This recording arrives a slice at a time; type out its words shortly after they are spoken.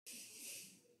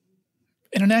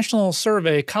In a national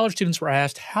survey, college students were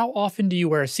asked, how often do you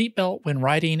wear a seatbelt when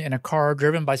riding in a car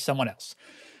driven by someone else?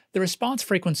 The response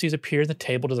frequencies appear in the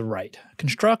table to the right.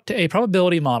 Construct a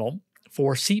probability model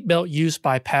for seatbelt use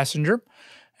by passenger.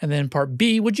 And then part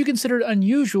B, would you consider it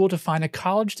unusual to find a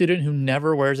college student who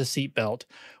never wears a seatbelt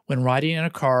when riding in a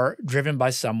car driven by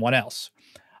someone else?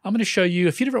 I'm going to show you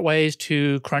a few different ways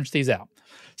to crunch these out.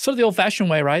 So the old-fashioned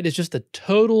way, right, is just to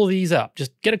total these up.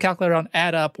 Just get a calculator out,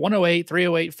 add up 108,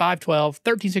 308, 512,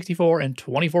 1364, and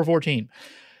 2414.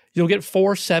 You'll get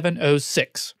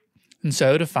 4706. And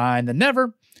so to find the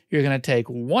never, you're going to take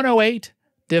 108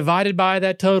 divided by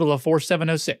that total of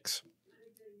 4706.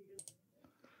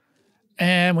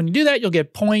 And when you do that, you'll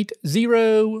get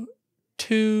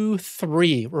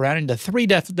 0.023. We're rounding to three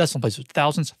decimal places,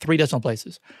 thousands, three decimal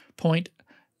places.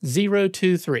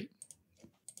 0.023.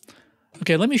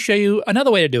 Okay, let me show you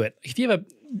another way to do it. If you have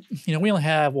we only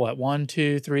have what, 1,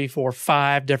 2, 3, 4,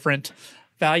 5 different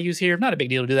values here. Not a big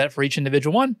deal to do that for each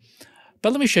individual one,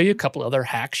 but let me show you a couple other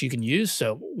hacks you can use.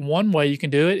 So one way you can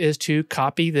do it is to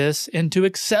copy this into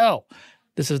Excel.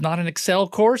 This is not an Excel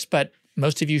course, but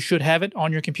most of you should have it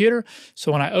on your computer.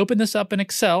 So when I open this up in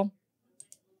Excel,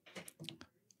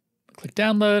 click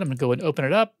download, I'm gonna go and open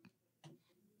it up.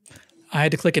 I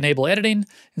had to click enable editing.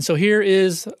 And so here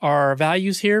is our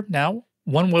values here. Now,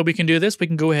 one way we can do this, we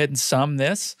can go ahead and sum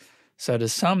this. So to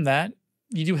sum that,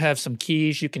 you do have some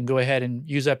keys you can go ahead and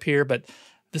use up here, but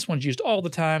this one's used all the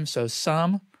time. So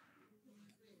sum,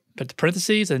 put the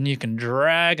parentheses, and you can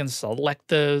drag and select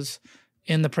those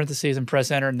in the parentheses and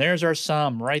press enter. And there's our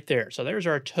sum right there. So there's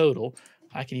our total.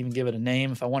 I can even give it a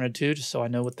name if I wanted to, just so I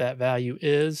know what that value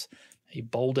is. You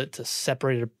bold it to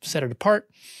separate it, set it apart.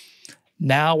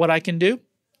 Now what I can do,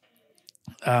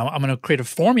 I'm going to create a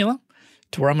formula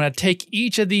to where I'm going to take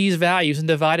each of these values and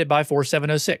divide it by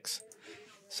 4706.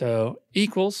 So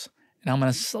equals, and I'm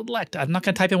going to select, I'm not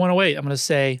going to type in 108. I'm going to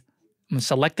say, I'm going to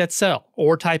select that cell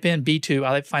or type in B2.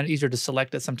 I find it easier to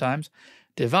select it sometimes.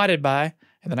 Divided by,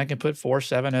 and then I can put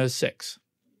 4706.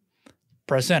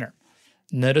 Press enter.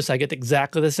 Notice I get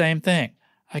exactly the same thing.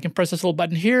 I can press this little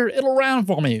button here. It'll round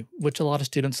for me, which a lot of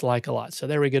students like a lot. So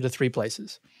there we go to 3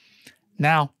 places.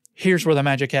 Now, here's where the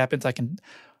magic happens.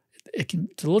 It's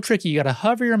a little tricky. You got to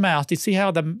hover your mouse. Do you see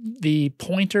how the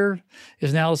pointer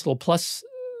is now this little plus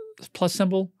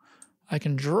symbol? I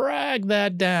can drag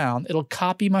that down. It'll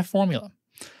copy my formula.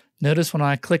 Notice when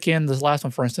I click in this last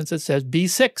one, for instance, it says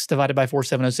B6 divided by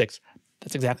 4706.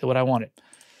 That's exactly what I wanted.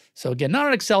 So again, not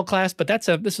an Excel class, but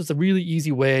this is a really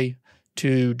easy way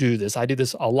to do this. I do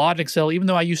this a lot in Excel. Even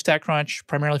though I use StatCrunch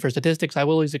primarily for statistics, I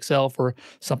will use Excel for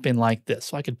something like this.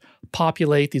 So I could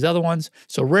populate these other ones.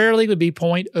 So rarely would be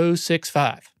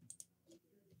 0.065.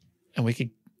 And we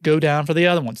could go down for the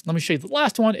other ones. Let me show you the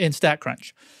last one in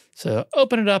StatCrunch. So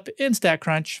open it up in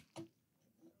StatCrunch.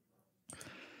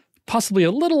 Possibly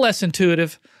a little less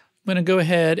intuitive. I'm going to go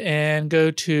ahead and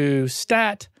go to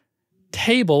Stat,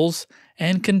 Tables,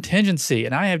 and Contingency.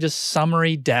 And I have just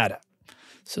summary data.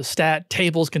 So stat,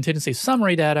 tables, contingency,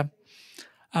 summary data.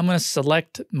 I'm going to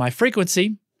select my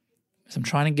frequency. So I'm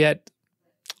trying to get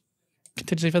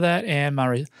contingency for that. And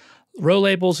my row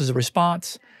labels is a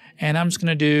response. And I'm just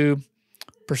going to do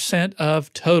percent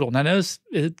of total. Now notice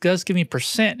it does give me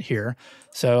percent here.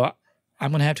 So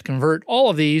I'm going to have to convert all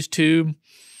of these to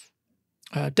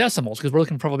decimals because we're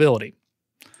looking at probability.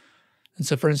 And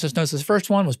so for instance, notice this first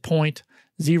one was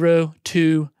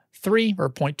 0.023 or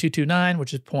 0.229,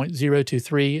 which is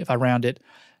 0.023 if I round it.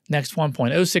 Next one,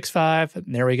 0.065,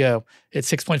 and there we go.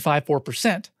 It's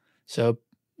 6.54%. So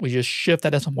we just shift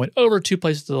that decimal point over 2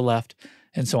 places to the left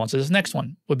and so on. So this next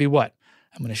one would be what?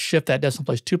 I'm going to shift that decimal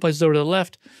place 2 places over to the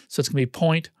left. So it's going to be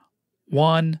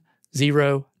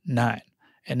 0.109.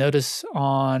 And notice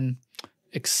on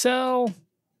Excel,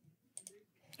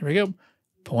 there we go,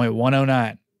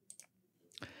 0.109.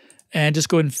 And just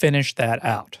go ahead and finish that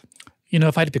out. You know,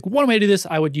 if I had to pick one way to do this,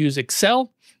 I would use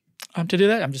Excel to do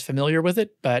that. I'm just familiar with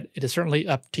it, but it is certainly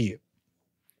up to you.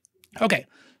 Okay,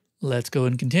 let's go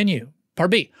and continue.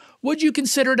 Part B, would you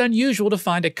consider it unusual to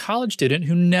find a college student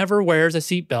who never wears a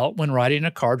seatbelt when riding in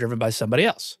a car driven by somebody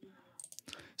else?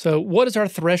 So what is our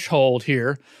threshold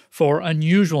here for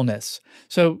unusualness?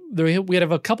 So we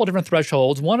have a couple different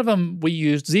thresholds. One of them we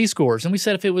used z-scores, and we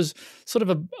said if it was sort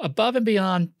of above and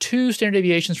beyond 2 standard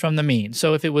deviations from the mean.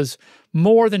 So if it was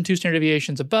more than 2 standard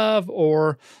deviations above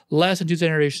or less than 2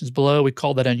 standard deviations below, we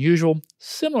call that unusual.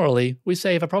 Similarly, we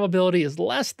say if a probability is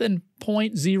less than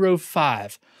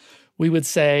 0.05, we would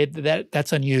say that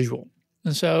that's unusual.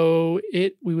 And so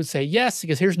we would say yes,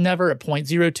 because here's never at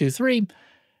 0.023.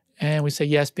 And we say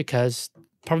yes because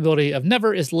probability of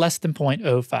never is less than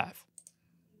 0.05.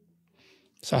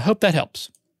 So I hope that helps.